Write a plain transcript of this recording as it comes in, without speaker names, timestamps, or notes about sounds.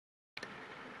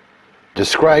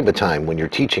Describe a time when your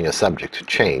teaching a subject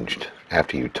changed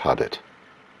after you taught it.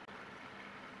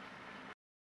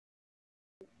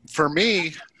 For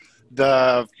me,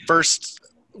 the first,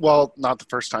 well, not the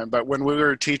first time, but when we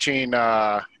were teaching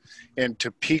in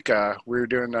Topeka, we were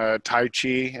doing Tai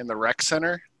Chi in the rec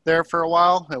center there for a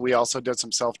while, and we also did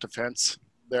some self-defense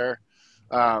there.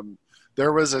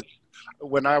 There was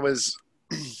when I was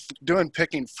doing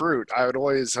picking fruit, I would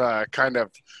always kind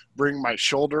of bring my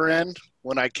shoulder in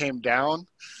when I came down.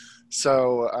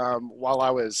 So while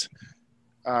I was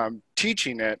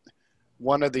teaching it,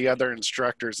 one of the other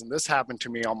instructors, and this happened to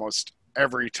me almost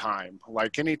every time,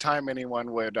 like anytime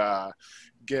anyone would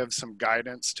give some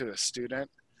guidance to a student,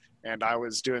 and I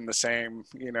was doing the same,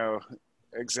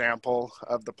 example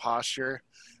of the posture,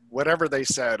 whatever they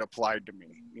said applied to me,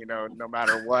 no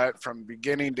matter what, from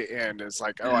beginning to end. Is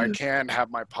like, oh, I can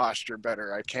have my posture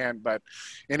better. I can. But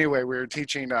anyway, we were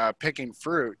teaching picking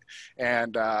fruit,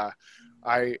 and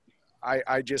I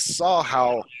just saw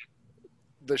how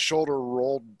the shoulder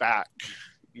rolled back,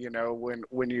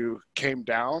 when you came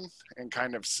down, and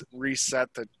kind of reset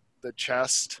the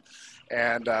chest.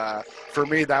 And for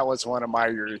me, that was one of my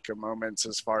eureka moments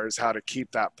as far as how to keep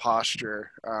that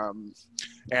posture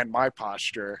and my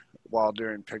posture while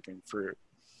doing picking fruit.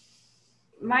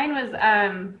 Mine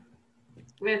was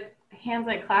with Hands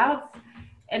Like Clouds.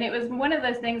 And it was one of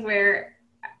those things where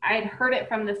I'd heard it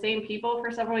from the same people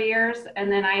for several years,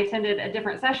 and then I attended a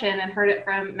different session and heard it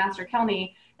from Master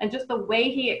Kelney, and just the way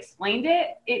he explained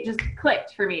it, it just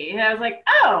clicked for me. And I was like,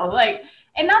 oh,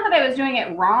 and not that I was doing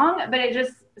it wrong, but it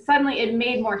just suddenly, it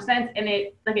made more sense, and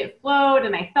it flowed,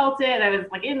 and I felt it. I was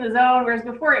in the zone, whereas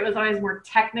before it was always more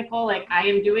technical, I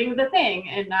am doing the thing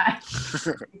and not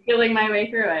feeling my way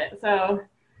through it. So,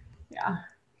 yeah.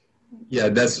 Yeah,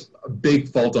 that's a big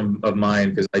fault of mine,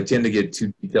 because I tend to get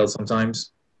too detailed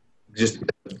sometimes. Just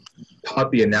taught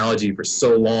the analogy for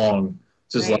so long.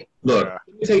 It's just right. Look, let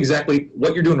me tell you exactly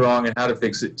what you're doing wrong and how to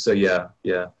fix it. So yeah.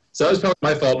 So that was probably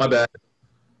my fault, my bad.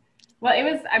 Well, it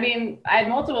was, I had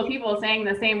multiple people saying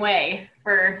the same way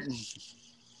for,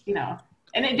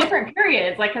 and in different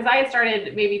periods, because I had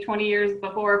started maybe 20 years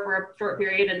before for a short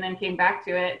period and then came back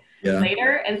to it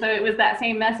later. And so it was that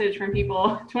same message from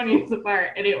people 20 years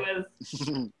apart. And it was,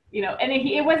 and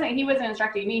he wasn't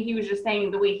instructing me. He was just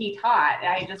saying the way he taught.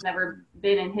 I had just never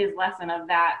been in his lesson of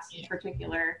that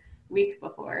particular week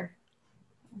before.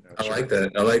 I like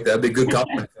that. That'd be a good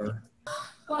compliment.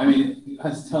 I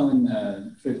was telling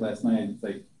Trish last night, it's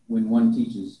like when one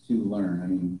teaches to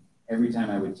learn. Every time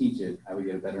I would teach it, I would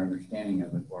get a better understanding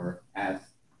of it, or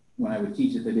when I would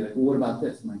teach it, they'd be like, well, what about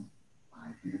this? I'm like,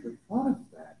 I've never thought of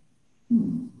that.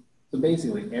 So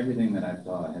basically, everything that I've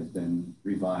taught has been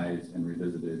revised and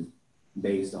revisited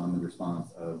based on the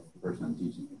response of the person I'm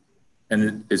teaching it.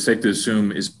 And it's safe to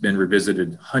assume it's been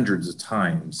revisited hundreds of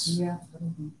times. Yeah.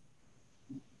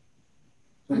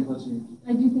 I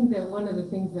do think that one of the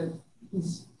things that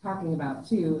he's talking about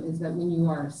too is that when you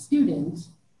are a student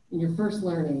and you're first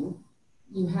learning,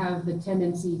 you have the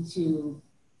tendency to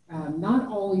not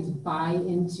always buy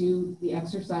into the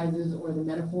exercises or the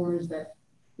metaphors that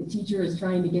the teacher is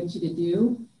trying to get you to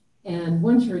do. And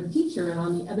once you're a teacher, and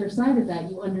on the other side of that,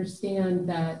 you understand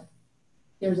that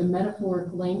there's a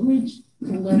metaphoric language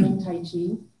to learning Tai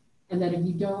Chi, and that if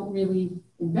you don't really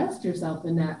invest yourself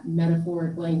in that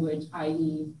metaphoric language,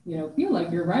 i.e., feel like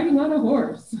you're riding on a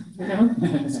horse,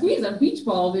 squeeze a beach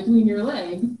ball between your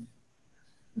legs,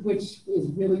 which is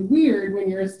really weird when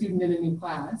you're a student in a new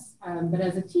class. But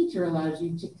as a teacher, allows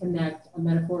you to connect a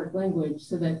metaphoric language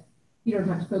so that you don't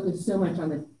have to focus so much on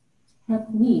the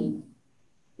technique.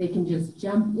 They can just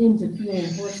jump into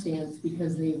feeling horse stance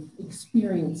because they've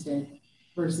experienced it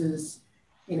versus,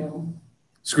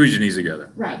 Squeeze your knees together.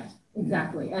 Right,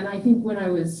 exactly. And I think when I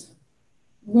was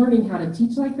learning how to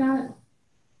teach like that,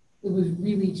 it was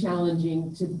really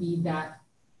challenging to be that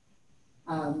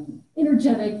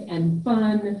energetic and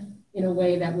fun in a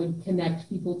way that would connect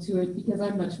people to it, because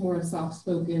I'm much more a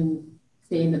soft-spoken,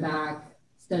 stay in the back,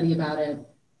 study about it,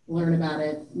 learn about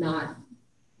it, not,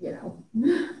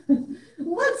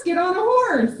 let's get on a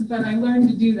horse. But I learned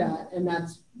to do that. And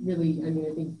that's really, I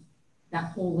think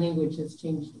that whole language has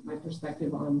changed my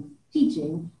perspective on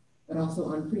teaching, but also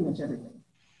on pretty much everything.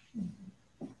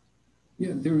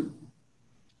 Yeah,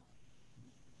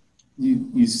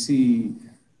 you see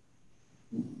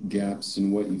gaps in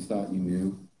what you thought you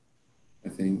knew, I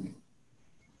think.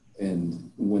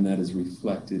 And when that is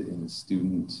reflected in a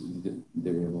student,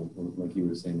 they're able, like you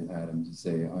were saying to Adam, to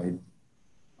say,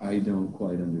 I don't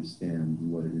quite understand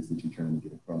what it is that you're trying to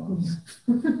get across.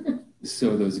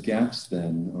 So those gaps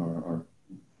then are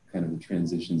kind of the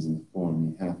transitions in the form,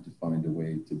 you have to find a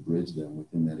way to bridge them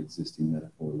within that existing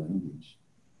metaphor language,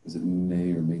 because it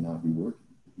may or may not be working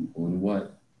for people. And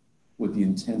what the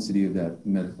intensity of that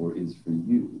metaphor is for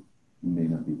you may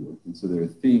not be working. So there are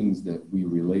things that we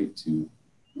relate to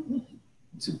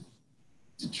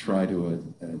try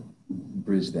to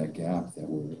bridge that gap that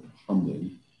we're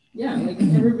humbling. Yeah, like,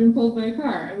 ever been pulled by a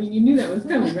car? I mean, you knew that was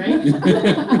coming, right?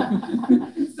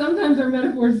 Sometimes our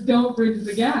metaphors don't bridge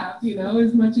the gap, you know,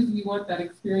 as much as we want that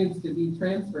experience to be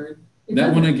transferred.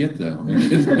 That one I get, though.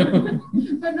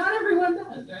 But not everyone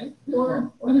does, right?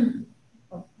 Or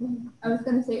I was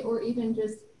going to say, or even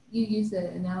just, you use the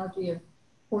analogy of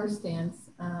horse stance,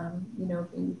 you know,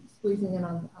 squeezing in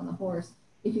on the horse.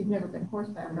 If you've never been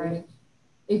horseback riding,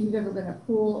 if you've ever been in a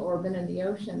pool or been in the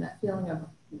ocean, that feeling of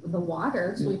the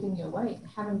water sweeping you away,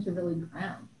 having to really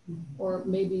ground. Or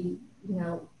maybe, you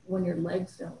know, when your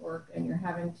legs don't work and you're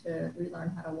having to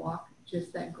relearn how to walk,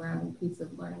 just that grounding piece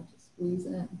of learning to squeeze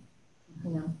in,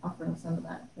 you know, offering some of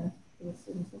that to the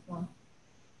students as well.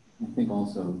 I think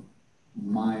also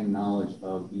my knowledge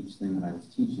of each thing that I was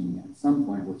teaching at some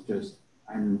point was just,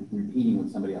 I'm repeating what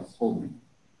somebody else told me.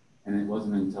 And it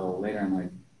wasn't until later I'm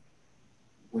like,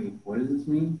 wait, what does this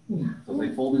mean? Yeah. So it's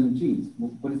like folding the cheese.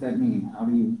 What does that mean? How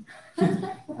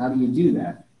do you do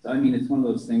that? So I mean, it's one of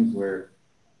those things where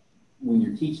when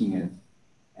you're teaching it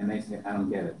and they say, I don't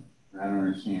get it, or I don't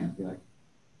understand, you're like,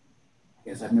 I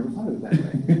guess I've never thought of it that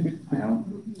way.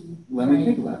 Let me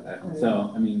think about that. Right.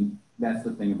 So I mean, that's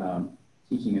the thing about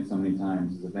teaching it so many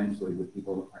times, is eventually the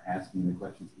people are asking the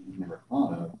questions that you've never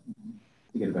thought of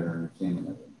to get a better understanding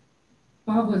of it.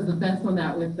 Bob was the best on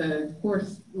that with the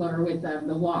horse, or with the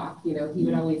walk. You know, he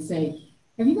would always say,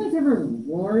 have you guys ever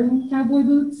worn cowboy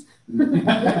boots?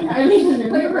 I mean,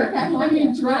 have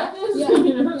you tried this? Yeah.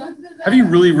 You know? Have you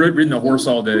really ridden a horse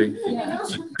all day? Yeah.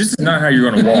 This is not how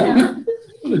you're going to walk.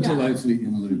 What a delightfully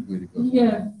analytic way to go.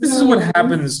 Yeah. This is what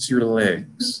happens to your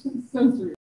legs. So true.